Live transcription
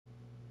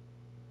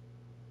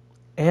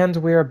And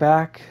we are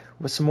back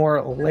with some more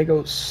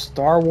Lego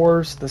Star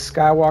Wars, the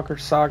Skywalker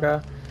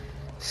Saga.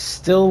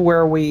 Still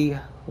where we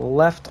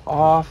left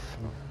off.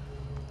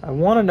 I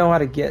want to know how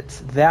to get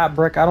that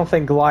brick. I don't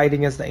think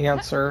gliding is the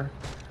answer.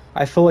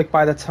 I feel like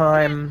by the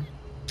time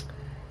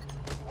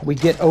we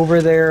get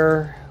over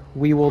there,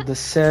 we will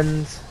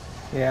descend.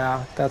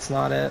 Yeah, that's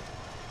not it.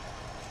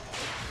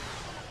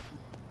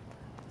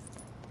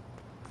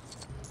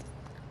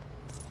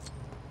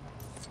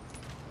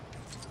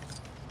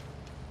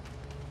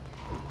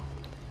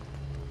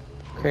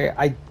 Okay,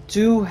 I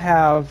do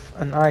have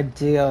an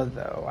idea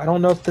though. I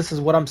don't know if this is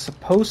what I'm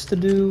supposed to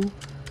do.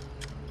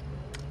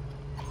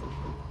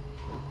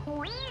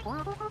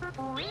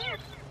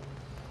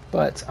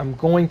 But I'm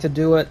going to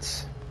do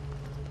it.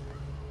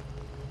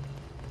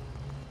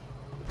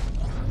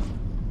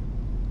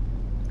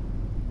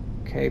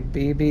 Okay,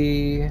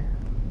 BB.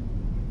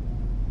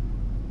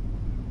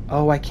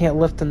 Oh, I can't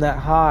lift him that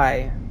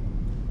high.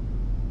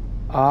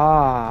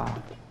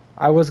 Ah.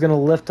 I was gonna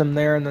lift him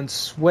there and then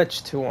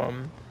switch to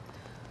him.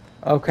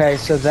 Okay,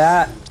 so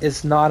that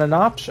is not an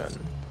option.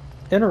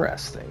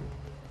 Interesting.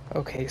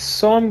 Okay,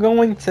 so I'm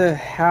going to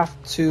have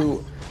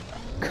to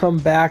come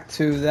back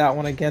to that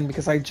one again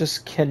because I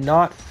just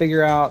cannot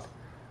figure out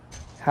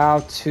how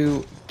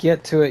to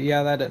get to it.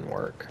 Yeah, that didn't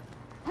work.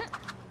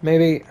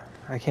 Maybe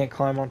I can't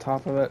climb on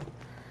top of it.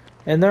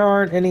 And there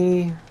aren't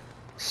any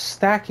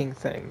stacking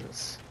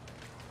things.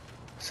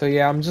 So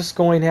yeah, I'm just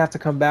going to have to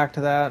come back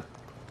to that.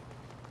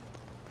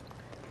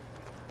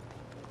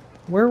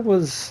 Where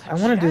was... I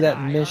want to do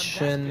that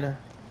mission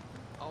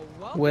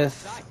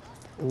with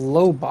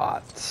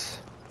Lobot.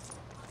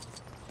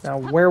 Now,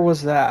 where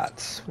was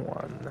that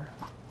one?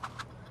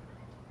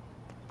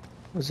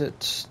 Was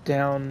it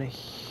down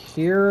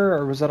here,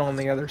 or was that on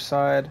the other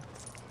side?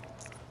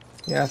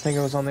 Yeah, I think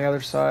it was on the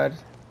other side.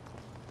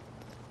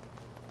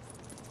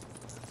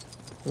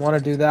 I want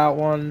to do that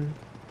one.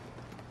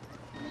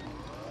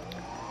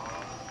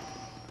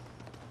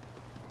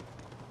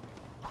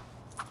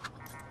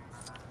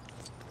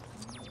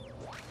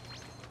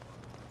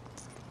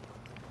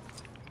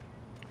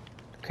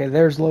 Okay,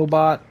 there's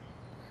Lobot.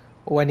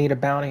 Oh, I need a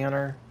bounty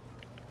hunter.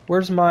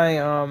 Where's my,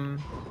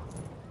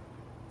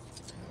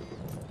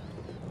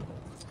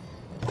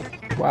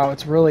 Wow,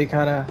 it's really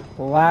kind of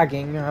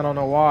lagging. I don't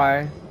know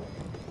why.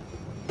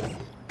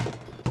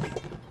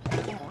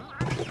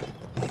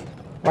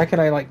 Why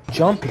can I, like,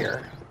 jump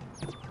here?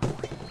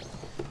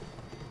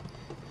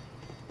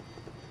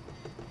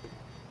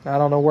 I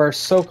don't know where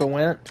Ahsoka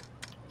went.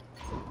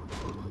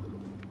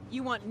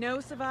 You want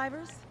no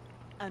survivors?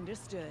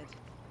 Understood.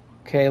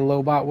 Okay,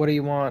 Lobot, what do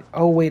you want?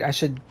 Oh, wait, I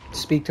should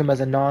speak to him as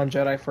a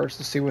non-Jedi first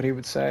to see what he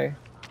would say.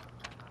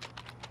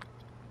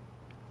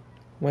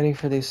 Waiting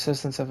for the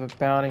assistance of a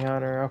bounty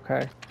hunter.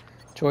 Okay.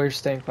 Enjoy your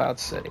stay in Cloud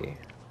City.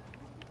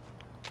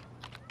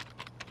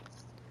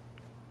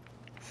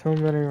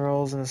 Film many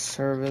roles in the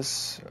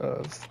service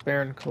of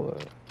Baron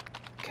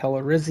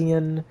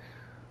Calrissian.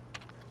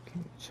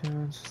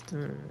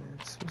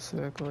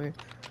 Specifically.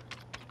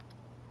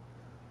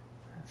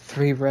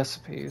 3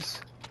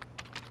 recipes.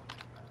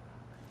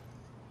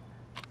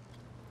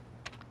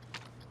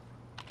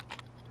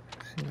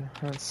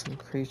 Hunt some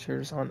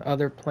creatures on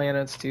other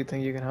planets. Do you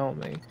think you can help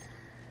me?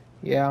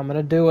 Yeah, I'm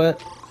gonna do it.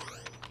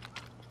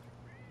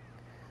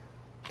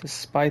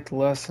 Despite the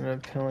less than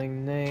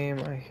appealing name,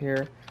 I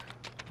hear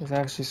it's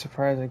actually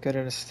surprisingly good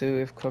in a stew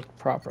if cooked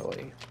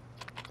properly.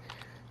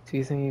 Do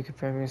you think you could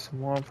bring me some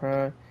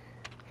Wampa?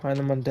 Find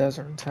them on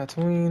desert and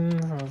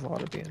Tatooine. That ought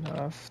to be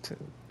enough to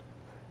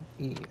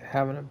eat.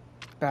 Having a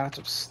batch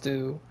of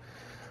stew.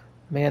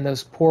 Man,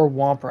 those poor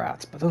Womp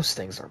Rats, but those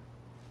things are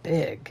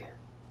big,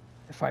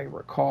 if I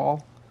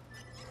recall.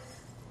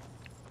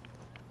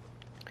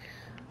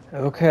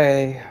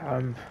 Okay,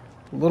 I'm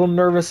a little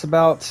nervous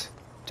about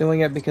doing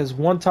it because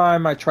one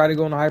time I tried to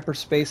go into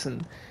hyperspace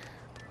and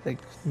like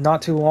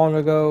not too long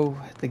ago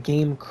the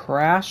game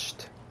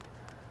crashed.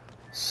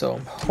 So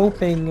I'm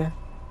hoping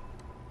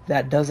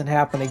that doesn't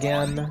happen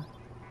again.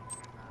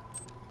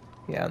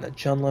 Yeah, the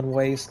Junlin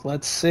Waste.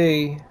 Let's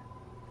see.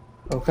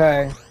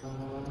 Okay.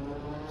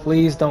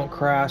 Please don't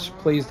crash.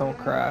 Please don't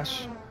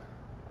crash.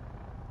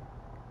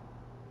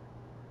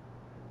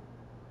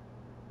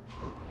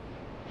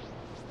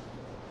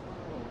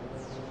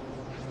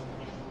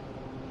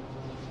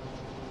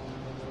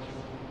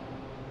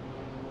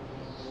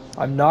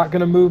 I'm not going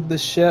to move the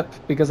ship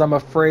because I'm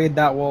afraid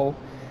that will,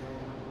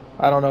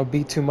 I don't know,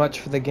 be too much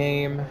for the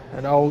game.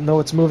 And oh, no,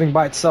 it's moving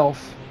by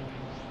itself.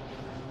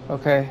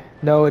 Okay,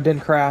 no, it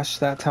didn't crash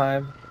that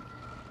time.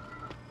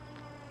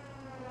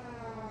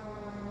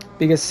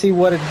 Because see,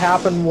 what had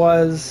happened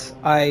was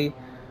I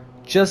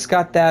just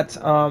got that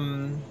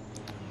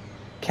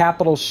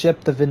capital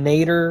ship, the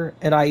Venator,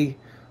 and I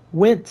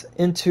went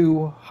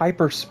into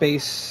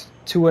hyperspace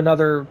to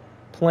another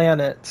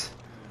planet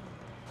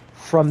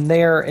from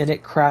there, and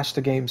it crashed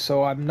the game.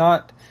 So I'm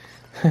not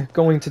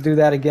going to do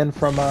that again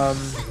from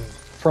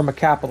a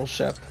capital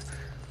ship.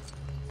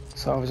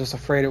 So I was just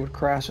afraid it would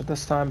crash at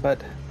this time,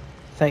 but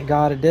thank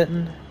God it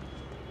didn't.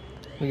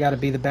 We got to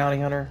be the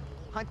bounty hunter.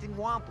 Hunting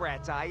womp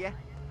rats, are ya?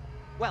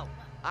 Well,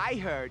 I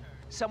heard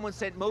someone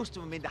sent most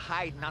of them into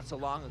hide not so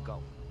long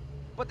ago.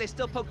 But they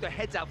still poke their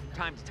heads out from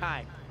time to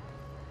time.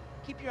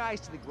 Keep your eyes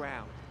to the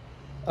ground.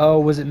 Oh,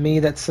 was it me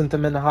that sent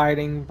them into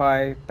hiding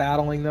by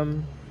battling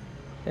them?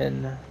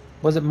 And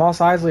was it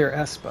Moss Isley or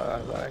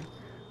Espa? I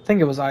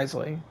think it was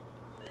Isley.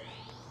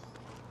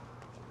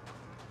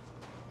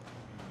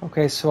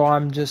 Okay, so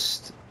I'm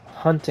just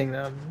hunting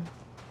them.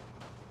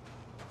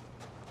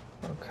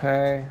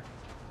 Okay.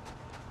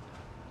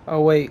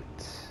 Oh wait,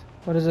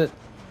 what is it?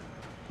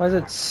 Why is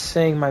it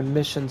saying my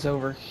mission's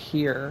over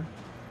here?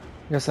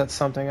 I guess that's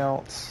something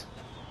else.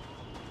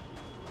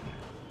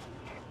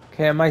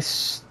 Okay, am I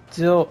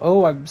still...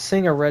 Oh, I'm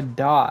seeing a red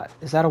dot.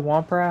 Is that a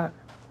Womp Rat?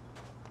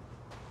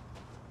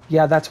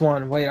 Yeah, that's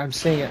one. Wait, I'm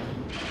seeing it.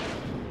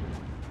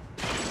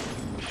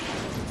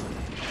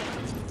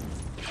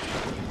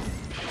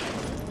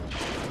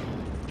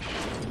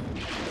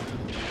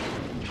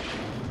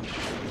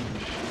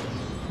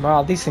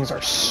 Wow, these things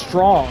are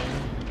strong.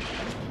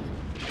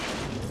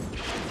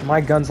 My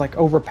gun's like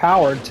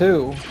overpowered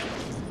too.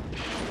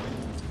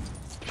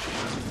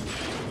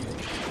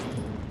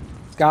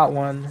 Got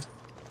one.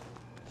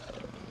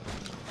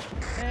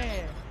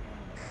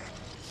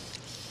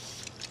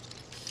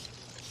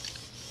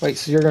 Wait,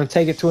 so you're gonna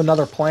take it to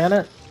another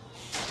planet?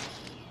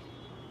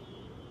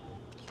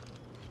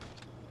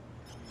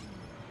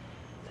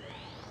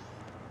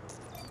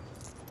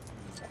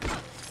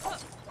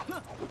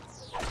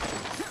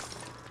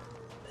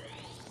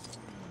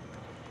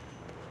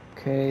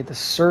 Okay, the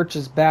search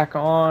is back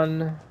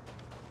on.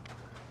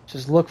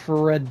 Just look for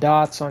red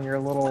dots on your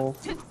little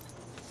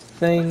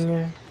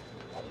thing.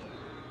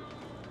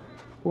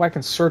 Oh, I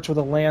can search with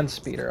a land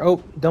speeder.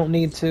 Oh, don't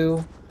need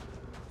to.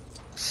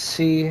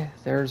 See,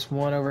 there's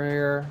one over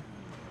here.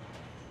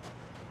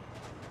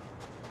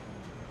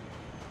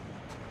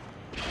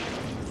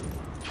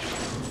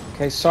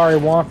 Okay, sorry,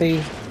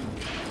 Wompy.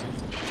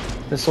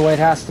 This is the way it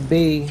has to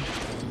be.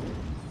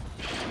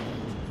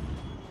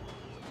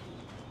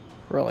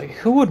 Really,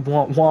 who would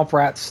want Womp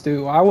Rat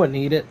stew? I wouldn't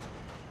eat it.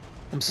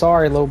 I'm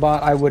sorry,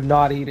 Lobot, I would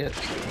not eat it.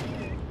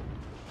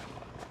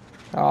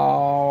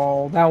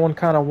 Oh, that one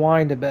kind of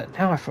whined a bit.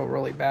 Now I feel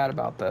really bad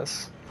about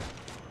this.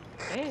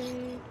 Hey.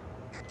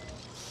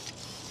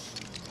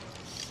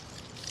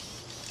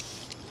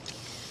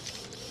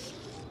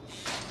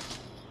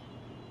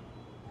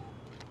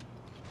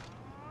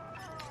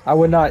 I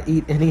would not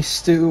eat any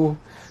stew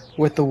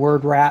with the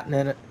word rat in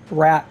it.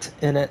 Rat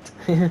in it.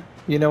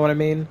 You know what I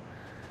mean?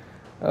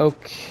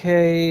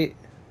 Okay,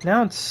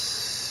 now it's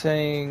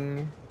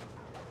saying...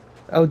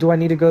 Oh, do I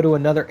need to go to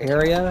another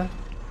area?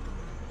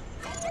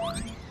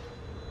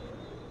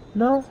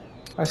 No,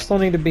 I still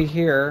need to be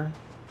here.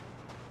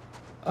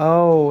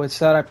 Oh, it's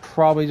that I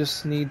probably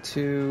just need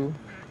to...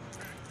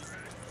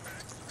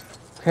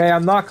 Okay,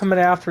 I'm not coming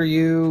after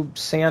you,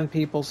 sand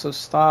people, so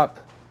stop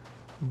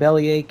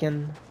belly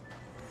aching.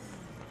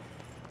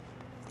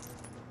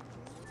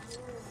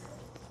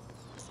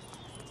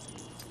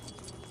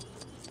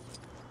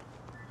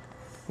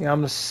 Yeah, I'm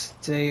gonna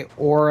stay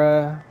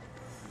Aura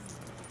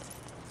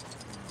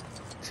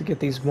to get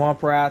these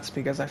Womp Rats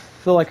because I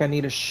feel like I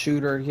need a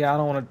shooter. Yeah, I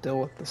don't want to deal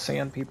with the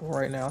sand people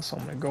right now, so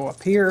I'm gonna go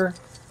up here.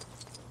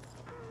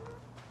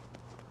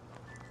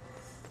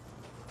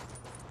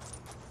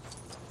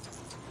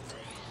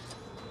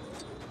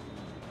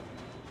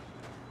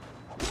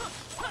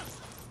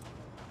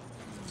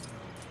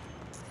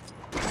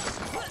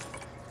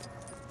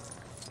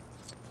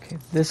 Okay,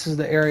 this is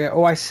the area.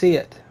 Oh, I see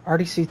it.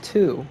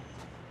 RDC2.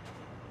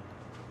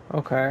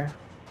 Okay.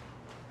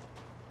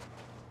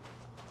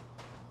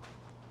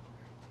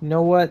 You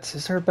know what?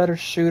 Is there a better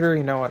shooter?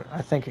 You know what?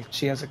 I think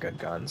she has a good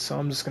gun, so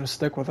I'm just gonna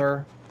stick with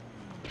her.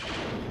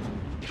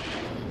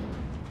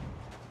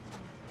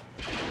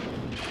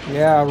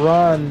 Yeah,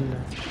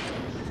 run!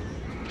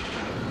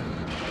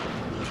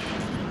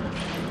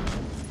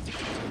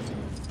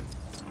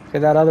 Okay,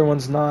 that other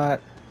one's not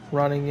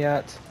running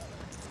yet.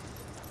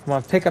 Come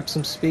on, pick up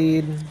some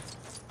speed.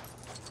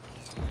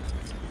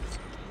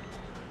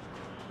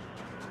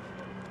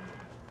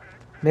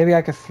 Maybe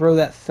I could throw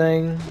that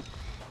thing.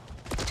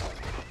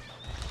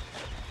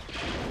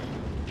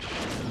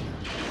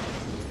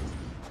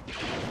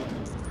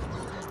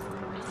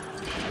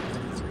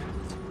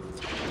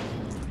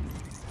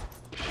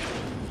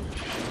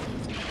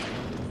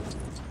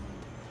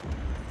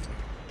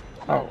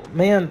 Oh,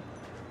 man.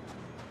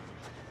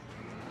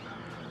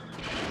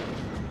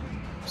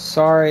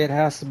 Sorry, it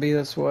has to be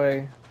this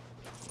way.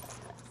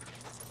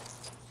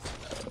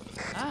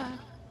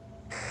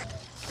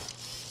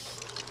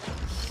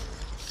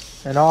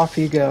 And off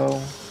you go.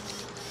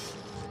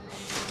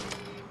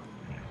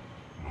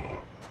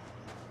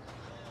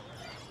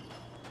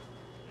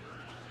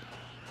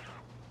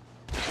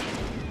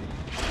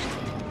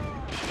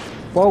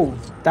 Whoa,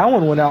 that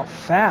one went out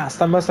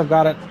fast. I must have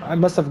got it. I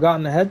must have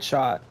gotten a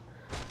headshot.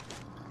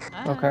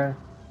 Okay.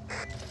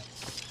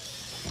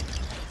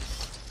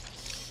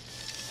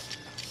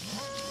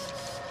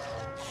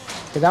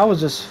 Okay, that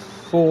was just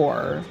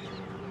 4.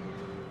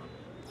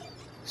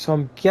 So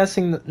I'm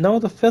guessing that, no,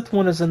 the fifth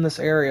one is in this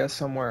area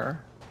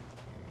somewhere.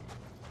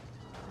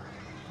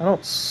 I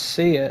don't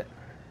see it.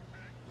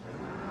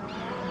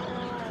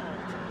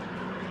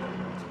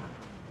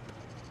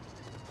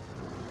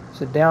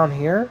 Is it down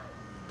here?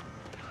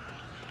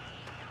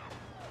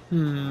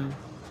 I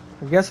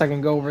guess I can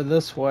go over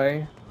this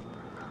way.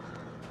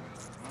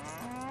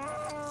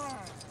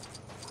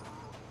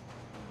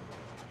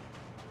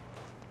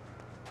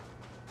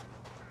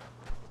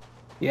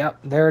 Yep,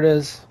 there it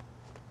is.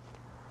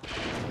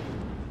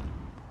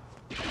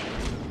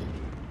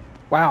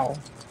 Wow.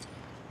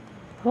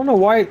 I don't know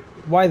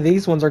why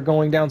these ones are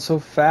going down so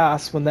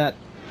fast when that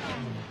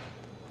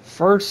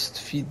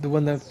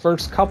when the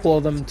first couple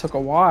of them took a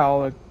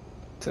while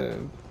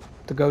to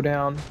go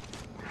down.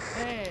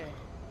 Hey.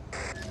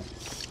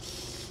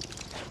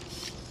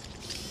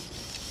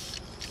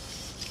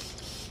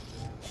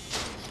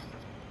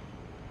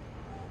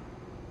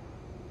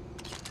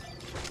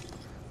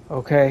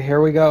 Okay,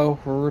 here we go.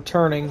 We're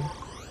returning.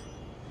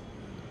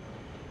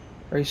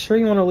 Are you sure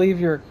you want to leave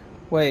your...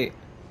 Wait.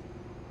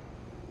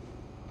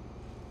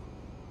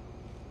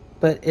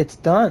 But it's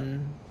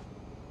done.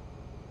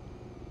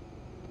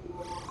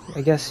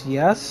 I guess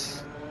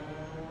yes?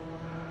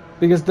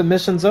 Because the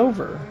mission's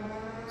over.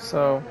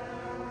 So...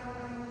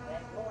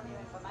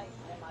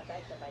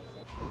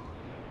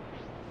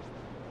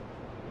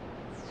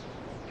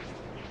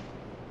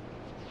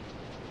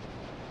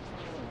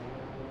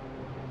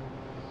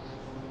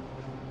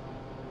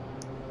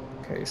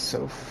 Okay,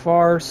 so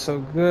far so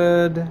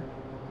good.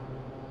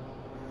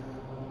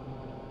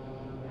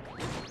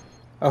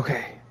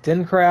 Okay,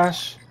 didn't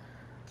crash.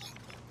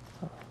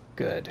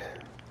 Good.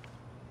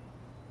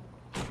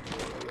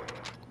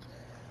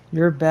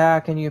 You're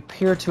back and you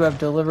appear to have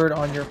delivered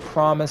on your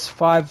promise.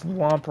 5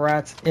 womp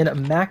rats in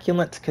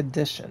immaculate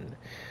condition.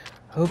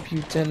 Hope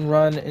you didn't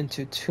run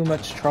into too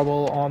much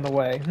trouble on the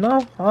way. No,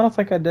 I don't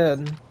think I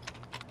did.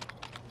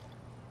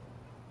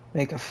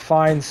 Make a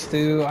fine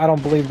stew. I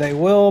don't believe they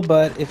will,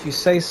 but if you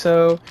say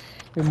so,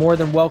 you're more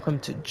than welcome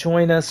to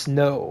join us.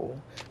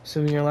 No.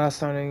 Assuming your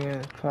last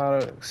dining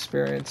cloud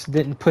experience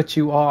didn't put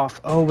you off.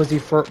 Oh, was he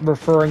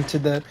referring to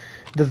the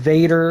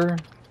Vader,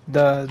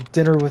 the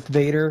dinner with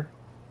Vader?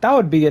 That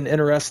would be an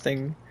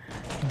interesting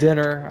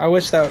dinner. I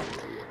wish that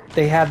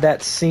they had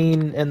that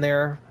scene in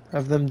there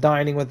of them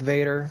dining with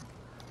Vader.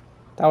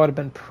 That would have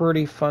been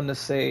pretty fun to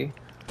see.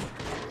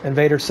 And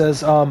Vader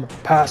says,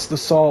 pass the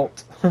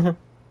salt.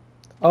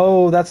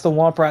 Oh, that's the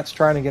Womp Rats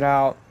trying to get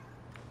out.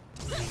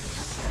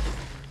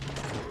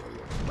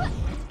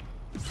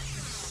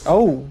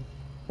 Oh,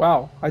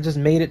 wow. I just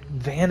made it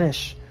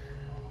vanish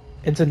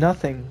into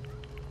nothing.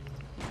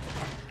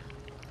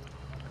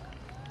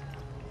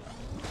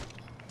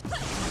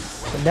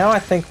 So now I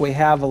think we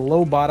have a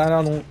Lobot. I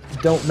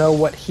don't know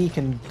what he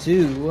can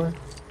do,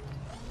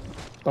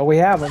 but we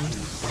have him.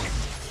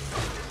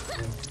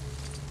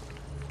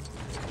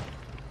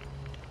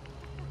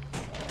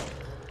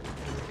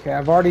 Okay,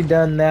 I've already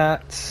done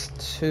that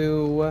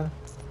too.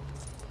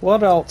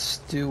 What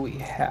else do we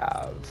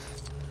have?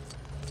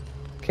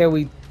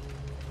 Okay,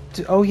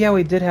 oh yeah,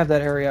 we did have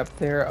that area up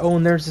there. Oh,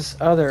 and there's this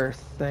other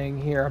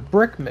thing here, a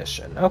brick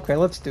mission. Okay,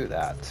 let's do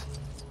that.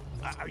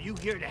 Are you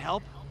here to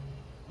help?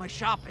 My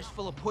shop is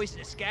full of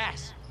poisonous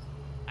gas.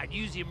 I'd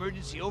use the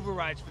emergency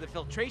overrides for the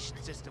filtration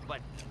system, but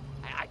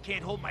I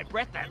can't hold my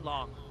breath that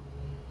long.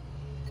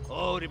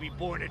 Oh, to be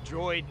born a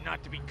droid,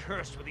 not to be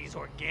cursed with these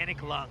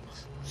organic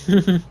lungs.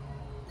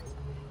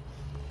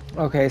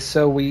 Okay,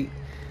 so we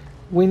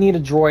need a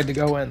droid to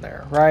go in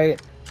there,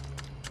 right?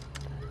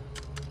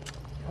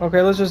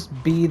 Okay, let's just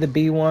be the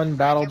B1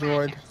 battle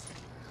droid.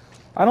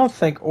 I don't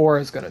think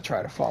Aura's gonna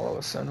try to follow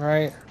us in,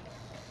 right?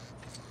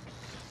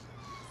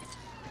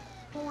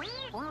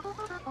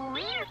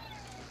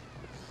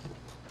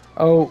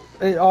 Oh,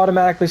 it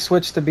automatically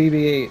switched to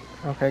BB-8.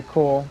 Okay,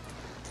 cool.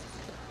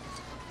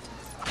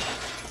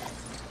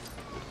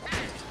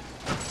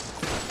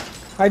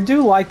 I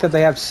do like that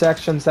they have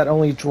sections that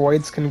only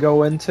droids can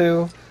go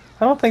into.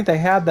 I don't think they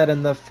had that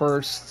in the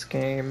first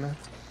game.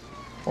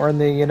 Or in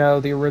the, you know,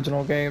 the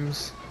original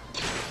games.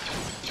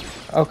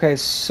 Okay,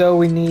 so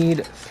we need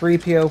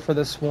 3PO for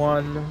this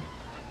one.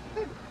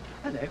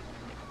 Hello,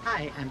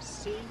 I am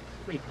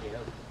C-3PO.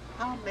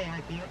 How may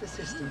I be of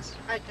assistance?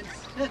 I can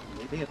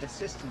certainly be of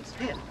assistance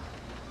here.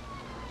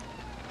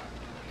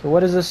 So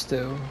what does this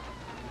do?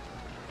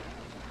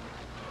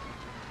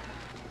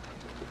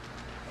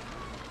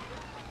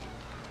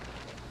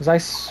 Was I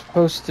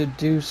supposed to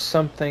do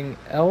something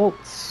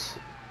else?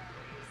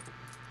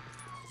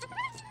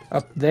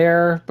 Up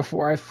there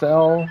before I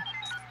fell?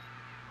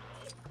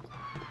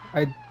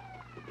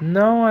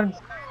 No, I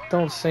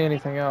don't see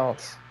anything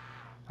else.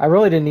 I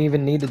really didn't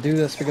even need to do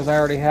this because I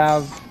already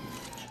have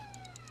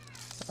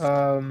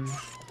a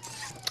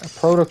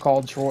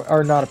protocol droid,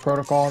 or not a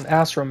protocol, an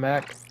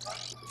astromech.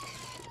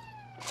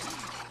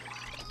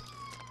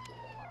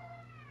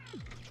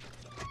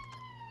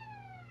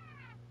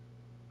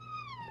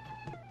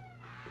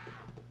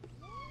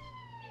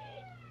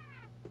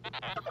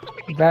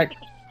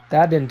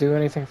 That didn't do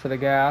anything for the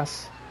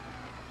gas.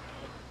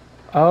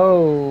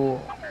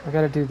 Oh, I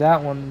gotta do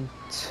that one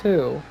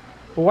too.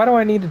 But why do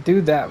I need to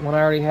do that when I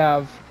already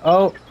have...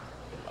 Oh,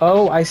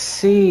 oh, I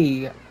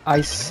see.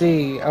 I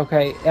see.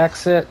 Okay,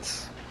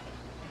 exit.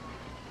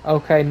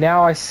 Okay,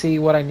 now I see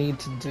what I need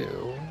to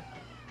do.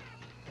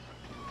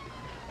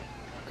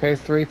 Okay,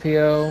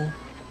 3PO.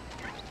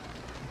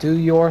 Do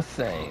your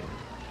thing.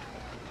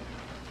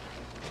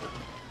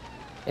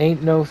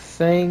 Ain't no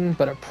thing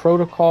but a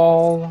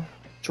protocol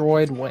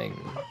droid wing.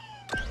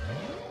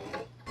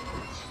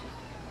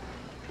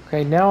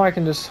 Okay, now I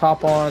can just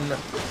hop on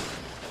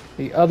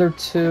the other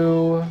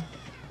two.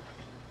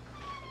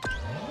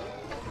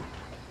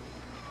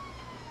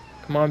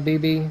 Come on,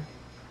 BB.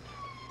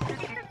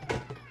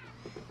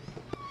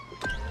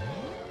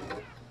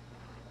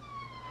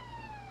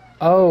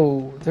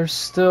 Oh, there's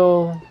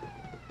still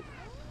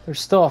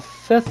a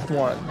fifth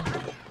one.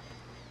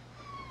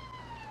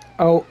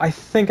 Oh, I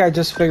think I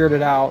just figured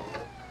it out.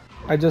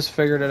 I just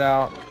figured it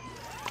out.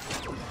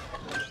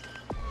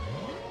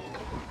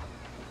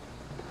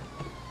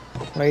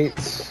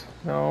 Wait,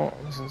 no,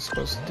 I wasn't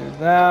supposed to do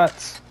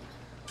that.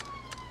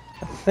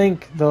 I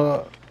think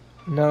the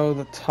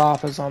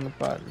top is on the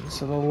button.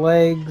 So the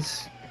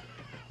legs.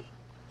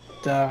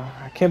 Duh,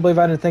 I can't believe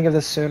I didn't think of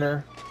this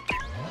sooner.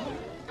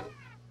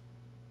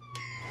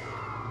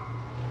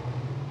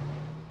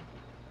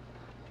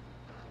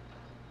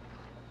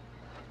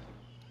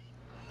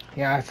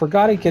 Yeah, I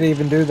forgot he could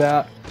even do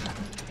that.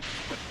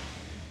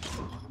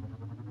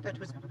 That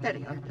was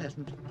very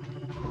unpleasant.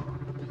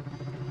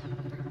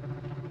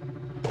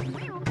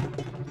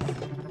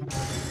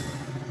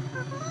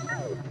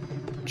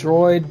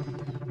 Droid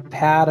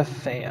pad a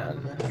fan.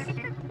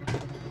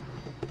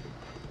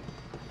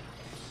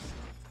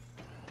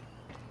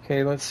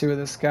 Okay, let's see what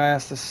this guy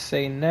has to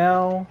say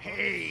now.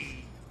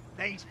 Hey,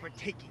 thanks for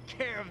taking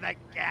care of that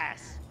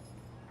gas.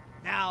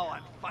 Now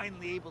I'm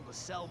finally able to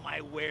sell my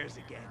wares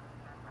again.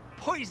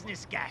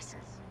 Poisonous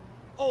gases.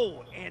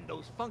 Oh, and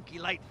those funky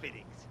light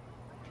fittings.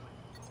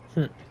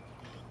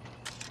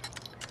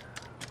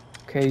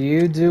 Okay,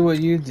 you do what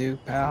you do,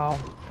 pal.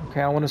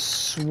 Okay, I want to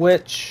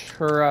switch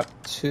her up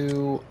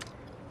to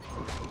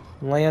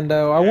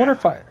Lando. I wonder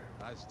if I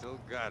still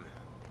got it.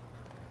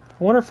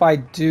 wonder if I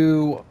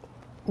do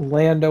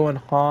Lando and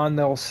Han,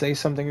 they'll say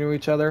something to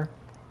each other.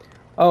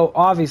 Oh,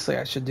 obviously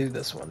I should do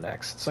this one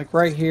next. It's like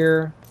right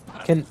here.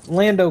 Can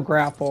Lando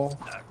grapple?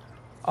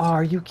 Oh,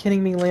 are you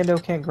kidding me? Lando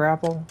can't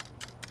grapple?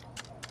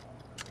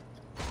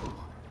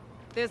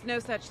 There's no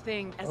such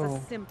thing as Oh.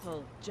 a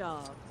simple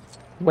job.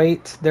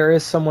 Wait, there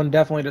is someone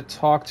definitely to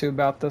talk to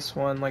about this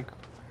one. Like,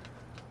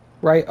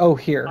 right? Oh,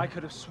 here. I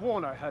could have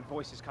sworn I heard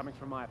voices coming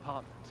from my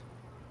apartment.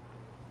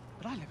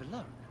 But I live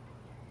alone.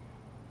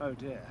 Oh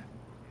dear.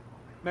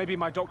 Maybe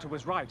my doctor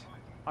was right.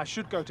 I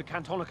should go to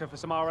Cantonica for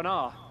some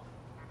R&R.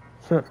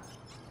 Huh.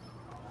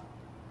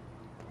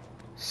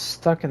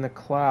 Stuck in the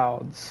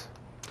clouds.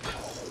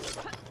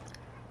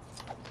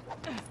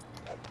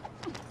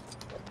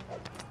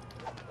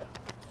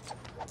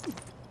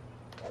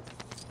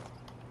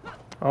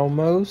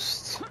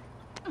 Almost.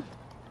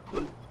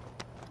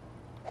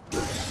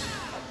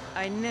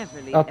 I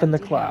never leave Up in the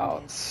empty-handed.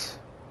 clouds.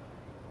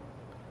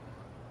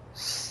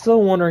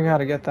 Still wondering how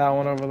to get that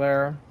one over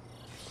there.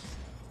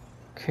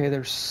 Okay,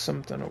 there's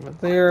something over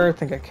there. I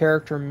think a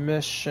character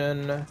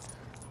mission.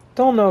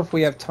 Don't know if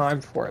we have time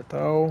for it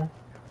though.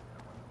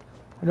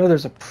 I know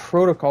there's a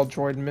protocol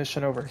droid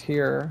mission over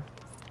here.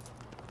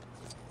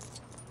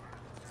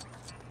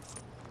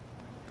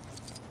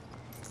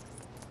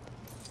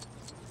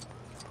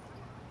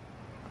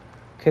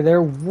 Okay,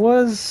 there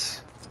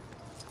was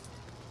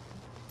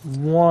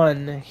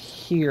one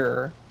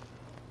here.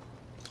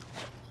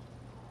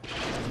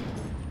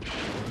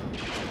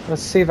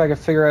 Let's see if I can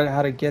figure out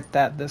how to get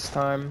that this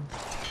time.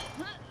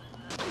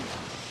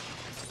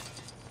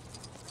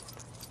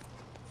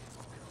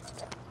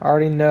 I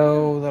already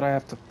know that I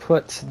have to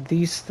put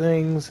these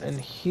things in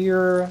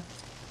here.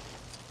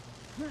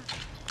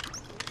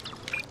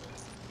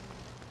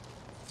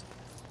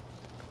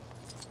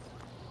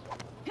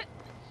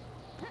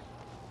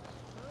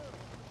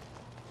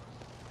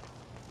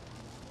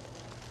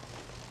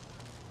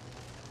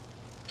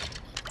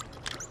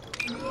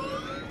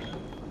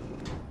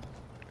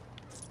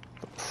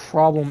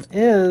 Problem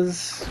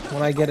is,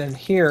 when I get in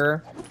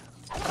here,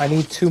 I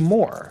need 2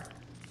 more.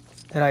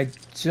 And I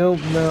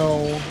don't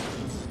know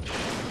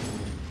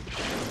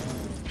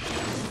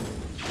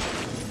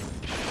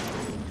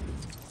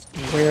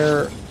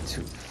where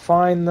to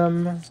find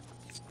them.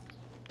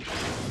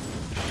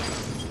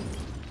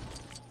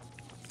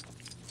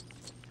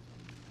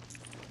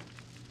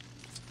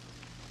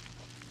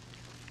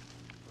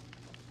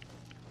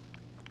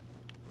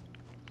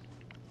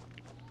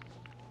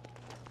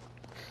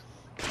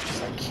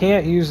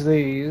 Can't use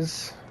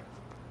these.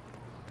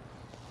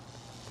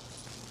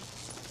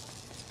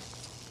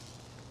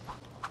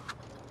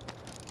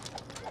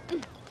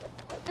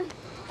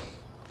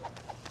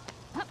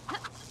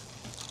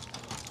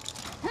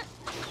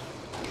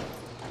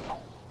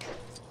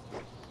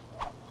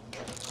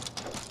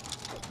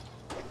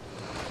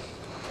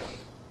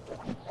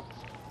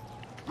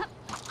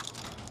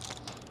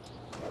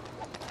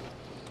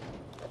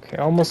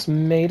 Okay, almost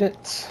made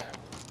it.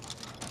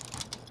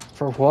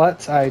 For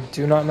what? I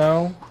do not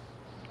know.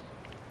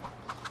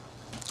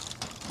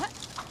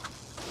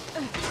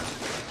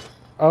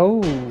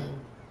 Oh.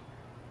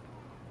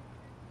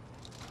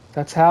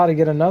 That's how to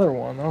get another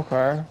one.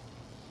 Okay.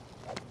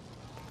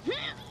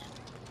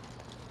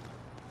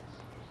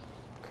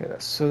 Okay,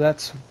 so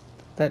that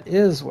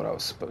is what I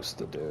was supposed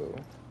to do.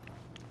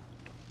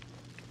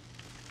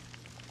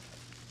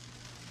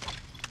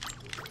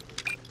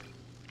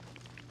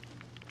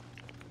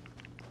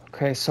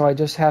 Okay, so I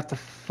just have to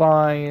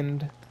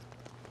find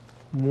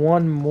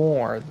one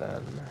more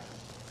then.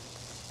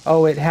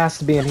 Oh, it has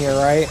to be in here,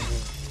 right?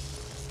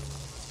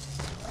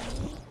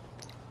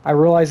 I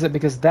realized it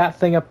because that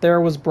thing up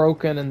there was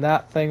broken and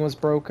that thing was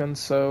broken,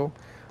 so...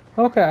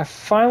 Okay, I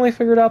finally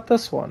figured out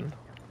this one.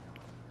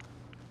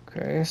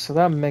 Okay, so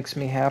that makes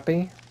me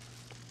happy.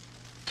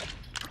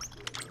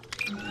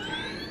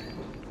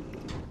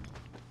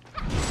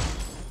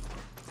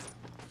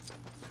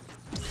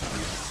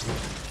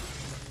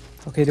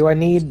 Okay, do I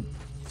need...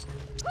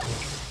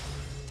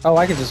 Oh,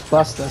 I could just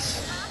bust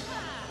this.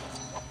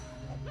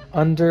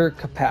 Under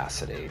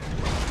capacity.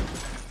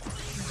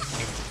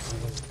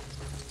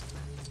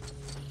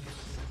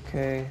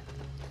 Okay.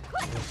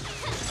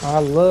 I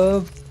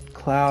love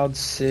Cloud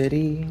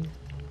City.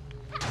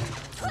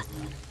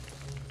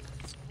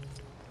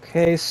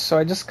 Okay, so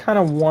I just kind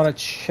of want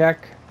to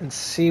check and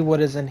see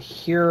what is in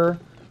here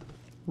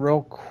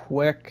real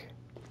quick.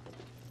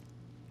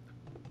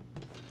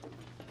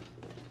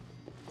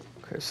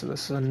 Okay, so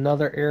this is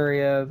another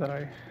area that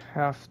I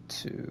have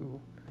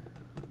to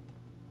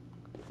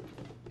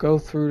go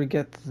through to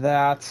get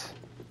that.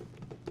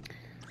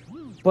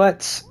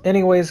 But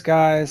anyways,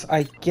 guys,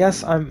 I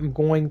guess I'm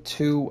going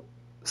to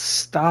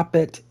stop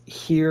it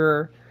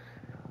here.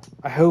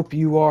 I hope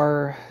you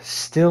are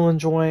still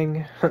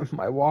enjoying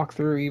my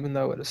walkthrough, even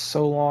though it is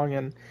so long,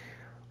 and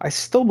I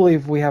still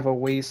believe we have a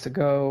ways to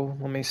go.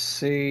 Let me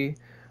see.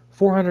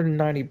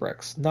 490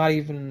 bricks, not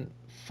even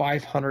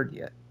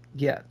 500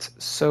 yet.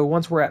 So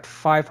once we're at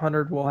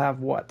 500, we'll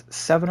have, what,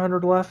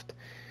 700 left?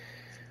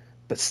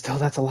 But still,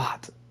 that's a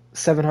lot.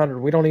 700.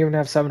 We don't even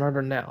have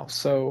 700 now,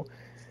 so...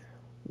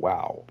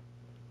 Wow.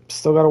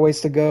 Still got a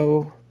ways to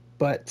go,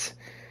 but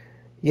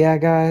yeah,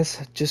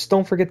 guys, just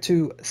don't forget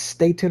to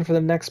stay tuned for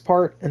the next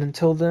part, and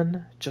until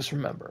then, just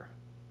remember,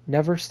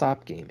 never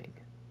stop gaming.